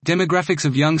Demographics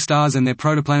of Young Stars and Their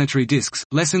Protoplanetary Disks,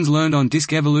 Lessons Learned on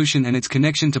Disk Evolution and Its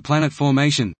Connection to Planet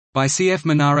Formation, by C.F.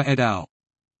 Manara et al.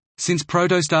 Since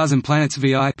protostars and planets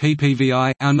VI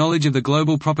 (PPVI), our knowledge of the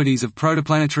global properties of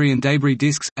protoplanetary and debris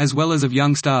disks, as well as of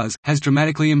young stars, has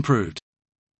dramatically improved.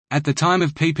 At the time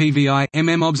of PPVI,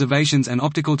 observations and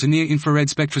optical to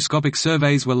near-infrared spectroscopic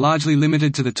surveys were largely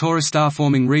limited to the Taurus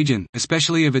star-forming region,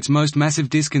 especially of its most massive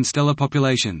disk and stellar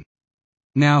population.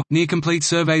 Now, near-complete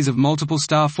surveys of multiple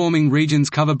star-forming regions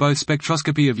cover both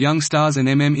spectroscopy of young stars and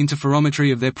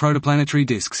interferometry of their protoplanetary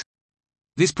disks.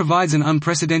 This provides an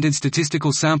unprecedented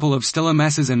statistical sample of stellar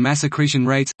masses and mass accretion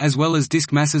rates, as well as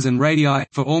disk masses and radii,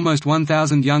 for almost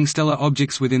 1,000 young stellar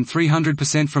objects within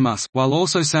 300% from us, while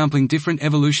also sampling different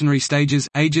evolutionary stages,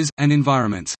 ages, and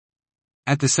environments.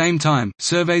 At the same time,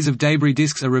 surveys of debris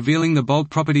disks are revealing the bulk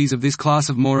properties of this class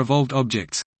of more evolved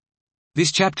objects.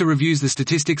 This chapter reviews the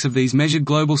statistics of these measured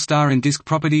global star and disk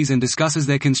properties and discusses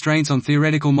their constraints on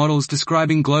theoretical models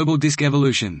describing global disk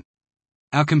evolution.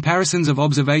 Our comparisons of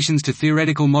observations to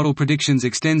theoretical model predictions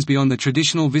extends beyond the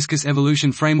traditional viscous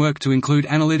evolution framework to include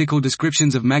analytical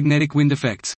descriptions of magnetic wind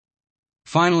effects.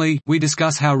 Finally, we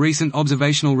discuss how recent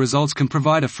observational results can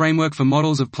provide a framework for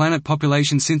models of planet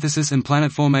population synthesis and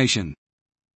planet formation.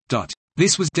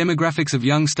 This was Demographics of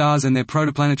Young Stars and Their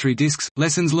Protoplanetary Disks,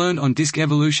 Lessons Learned on Disk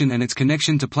Evolution and Its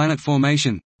Connection to Planet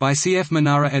Formation, by C.F.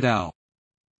 Manara et al.